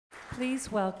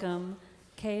Please welcome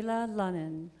Kayla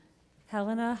Lunnon,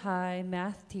 Helena High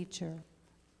math teacher.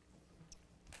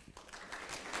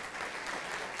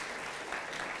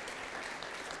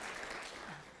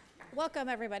 Welcome,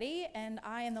 everybody, and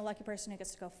I am the lucky person who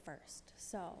gets to go first.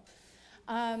 So,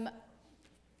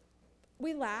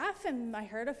 we laugh, and I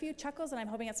heard a few chuckles, and I'm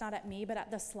hoping it's not at me, but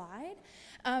at the slide,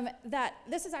 that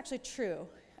this is actually true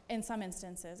in some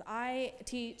instances. I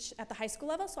teach at the high school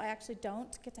level, so I actually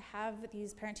don't get to have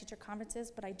these parent-teacher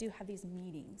conferences, but I do have these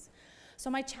meetings. So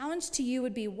my challenge to you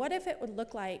would be, what if it would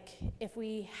look like if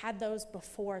we had those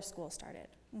before school started?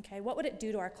 Okay, what would it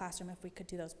do to our classroom if we could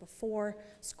do those before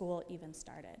school even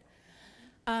started?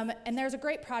 And there's a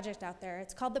great project out there.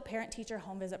 It's called the Parent-Teacher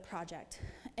Home Visit Project.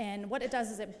 And what it does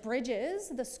is it bridges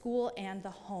the school and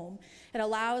the home. It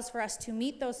allows for us to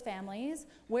meet those families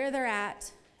where they're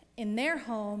at in their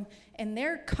home, in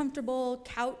their comfortable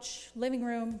couch, living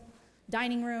room,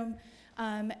 dining room,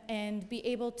 and be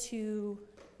able to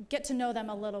get to know them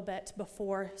a little bit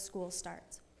before school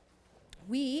starts.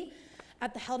 We,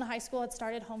 at the Helena High School, had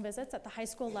started home visits at the high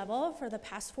school level for the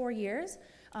past 4 years.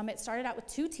 It started out with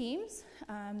 2 teams.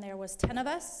 There was 10 of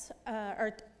us,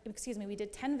 we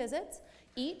did 10 visits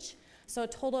each, so a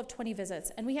total of 20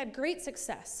 visits. And we had great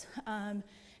success.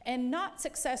 And not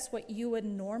success what you would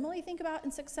normally think about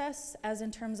in success, as in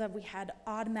terms of we had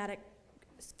automatic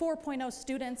 4.0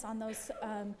 students on those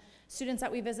students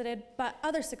that we visited, but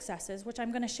other successes, which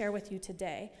I'm going to share with you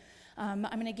today. I'm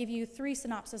going to give you 3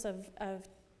 synopses of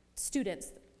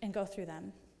students and go through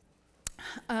them.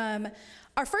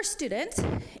 Our first student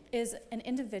is an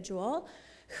individual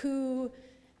who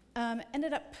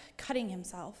ended up cutting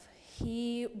himself.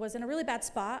 He was in a really bad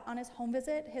spot on his home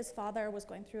visit. His father was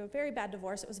going through a very bad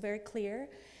divorce. It was very clear,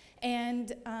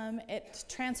 and it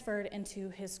transferred into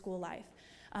his school life.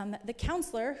 The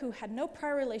counselor, who had no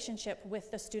prior relationship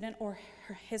with the student or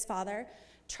his father,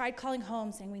 tried calling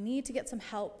home saying, we need to get some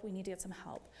help, we need to get some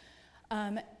help.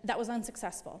 That was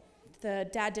unsuccessful. The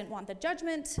dad didn't want the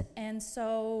judgment, and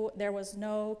so there was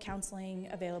no counseling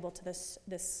available to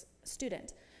this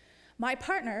student. My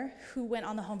partner, who went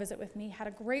on the home visit with me, had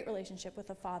a great relationship with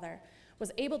the father,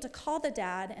 was able to call the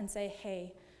dad and say,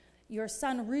 hey, your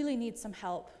son really needs some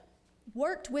help.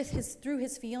 Worked with through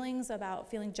his feelings about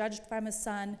feeling judged by his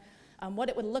son, what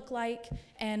it would look like,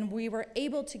 and we were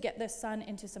able to get this son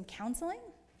into some counseling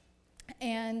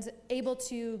and able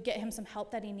to get him some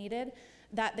help that he needed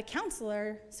that the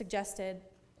counselor suggested,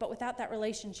 but without that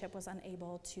relationship was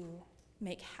unable to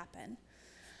make happen.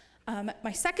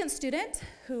 My second student,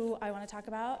 who I want to talk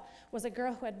about, was a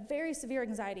girl who had very severe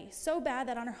anxiety, so bad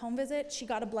that on her home visit, she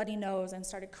got a bloody nose and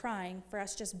started crying for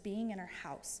us just being in her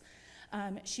house.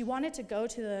 She wanted to go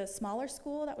to the smaller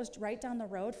school that was right down the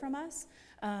road from us.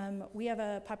 We have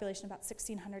a population of about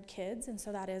 1,600 kids, and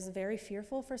so that is very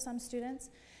fearful for some students.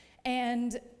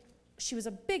 And she was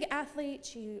a big athlete.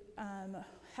 She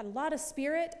had a lot of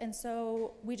spirit, and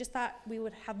so we just thought we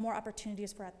would have more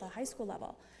opportunities for her at the high school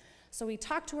level. So we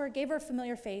talked to her, gave her a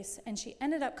familiar face, and she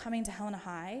ended up coming to Helena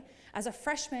High. As a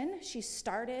freshman, she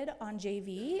started on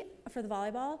JV for the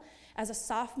volleyball. As a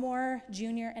sophomore,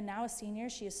 junior, and now a senior,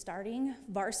 she is starting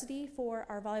varsity for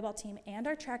our volleyball team and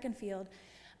our track and field.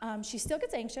 She still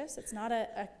gets anxious. It's not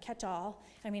a catch-all.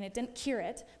 I mean, it didn't cure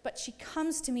it, but she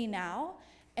comes to me now,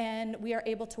 and we are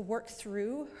able to work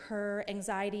through her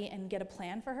anxiety and get a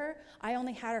plan for her. I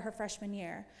only had her freshman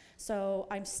year, so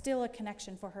I'm still a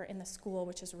connection for her in the school,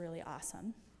 which is really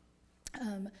awesome.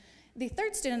 The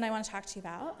third student I want to talk to you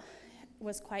about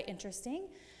was quite interesting.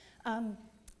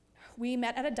 We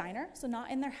met at a diner, so not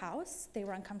in their house. They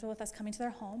were uncomfortable with us coming to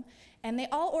their home, and they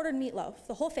all ordered meatloaf,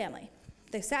 the whole family.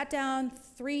 They sat down,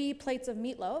 3 plates of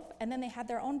meatloaf, and then they had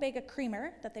their own bag of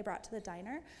creamer that they brought to the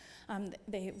diner.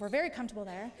 They were very comfortable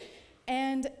there.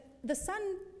 And the son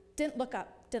didn't look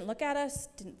up, didn't look at us,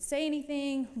 didn't say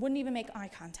anything, wouldn't even make eye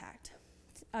contact.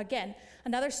 Again,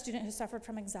 another student who suffered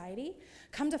from anxiety.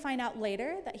 Come to find out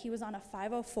later that he was on a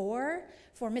 504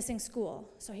 for missing school.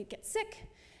 So he'd get sick,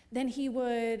 then he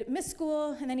would miss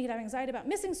school, and then he'd have anxiety about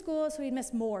missing school, so he'd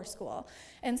miss more school.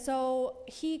 And so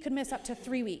he could miss up to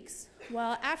 3 weeks.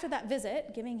 Well, after that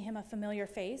visit, giving him a familiar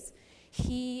face,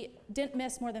 he didn't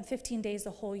miss more than 15 days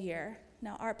the whole year.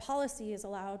 Now, our policy is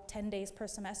allowed 10 days per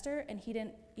semester, and he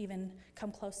didn't even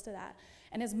come close to that.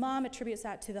 And his mom attributes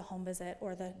that to the home visit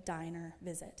or the diner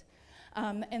visit.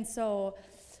 And so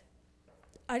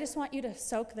I just want you to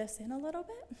soak this in a little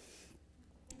bit.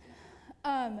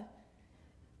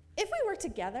 If we work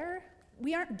together,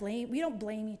 we don't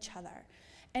blame each other.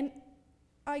 And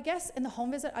I guess in the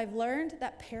home visit, I've learned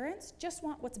that parents just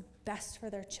want what's best for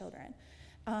their children.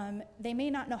 They may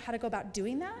not know how to go about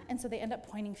doing that, and so they end up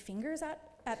pointing fingers at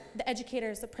at the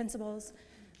educators, the principals.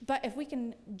 But if we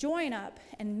can join up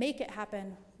and make it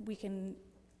happen, we can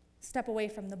step away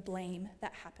from the blame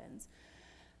that happens.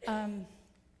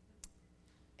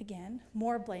 Again,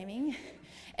 more blaming.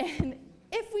 And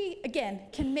if we, again,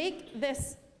 can make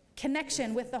this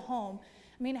connection with the home,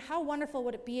 I mean, how wonderful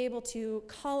would it be able to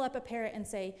call up a parent and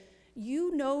say,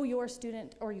 you know your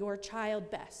student or your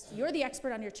child best. You're the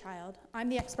expert on your child. I'm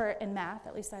the expert in math,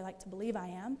 at least I like to believe I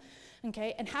am.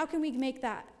 Okay, and how can we make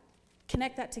that,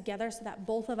 connect that together so that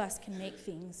both of us can make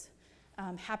things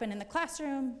happen in the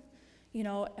classroom, you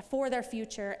know, for their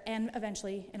future, and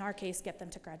eventually, in our case, get them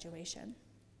to graduation.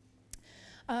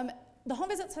 The home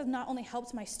visits have not only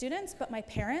helped my students, but my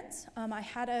parents. I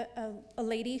had a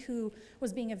lady who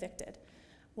was being evicted.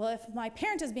 Well, if my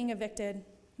parent is being evicted,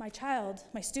 my child,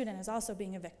 my student, is also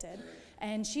being evicted.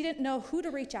 And she didn't know who to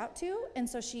reach out to, and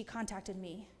so she contacted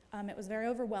me. It was very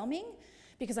overwhelming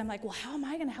because I'm like, well, how am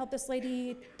I gonna help this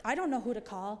lady? I don't know who to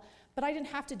call, but I didn't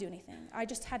have to do anything. I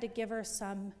just had to give her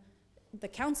the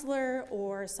counselor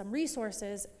or some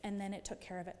resources, and then it took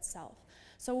care of itself.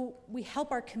 So we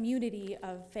help our community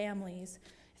of families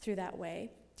through that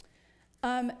way.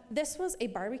 This was a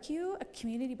barbecue, a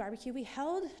community barbecue we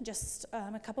held just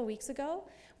a couple weeks ago.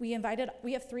 We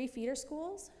have 3 feeder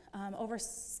schools, over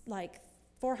like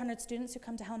 400 students who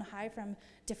come to Helena High from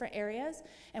different areas,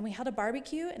 and we held a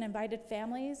barbecue and invited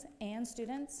families and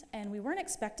students, and we weren't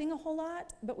expecting a whole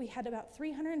lot, but we had about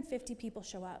 350 people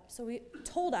show up. So we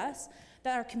told us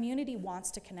that our community wants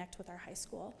to connect with our high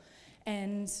school,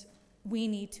 and we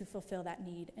need to fulfill that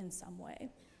need in some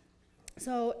way.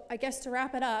 So I guess to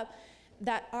wrap it up,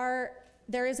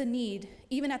 there is a need,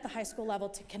 even at the high school level,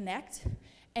 to connect,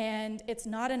 and it's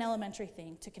not an elementary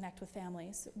thing to connect with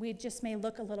families. We just may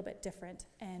look a little bit different,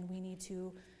 and we need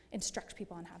to instruct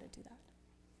people on how to do that.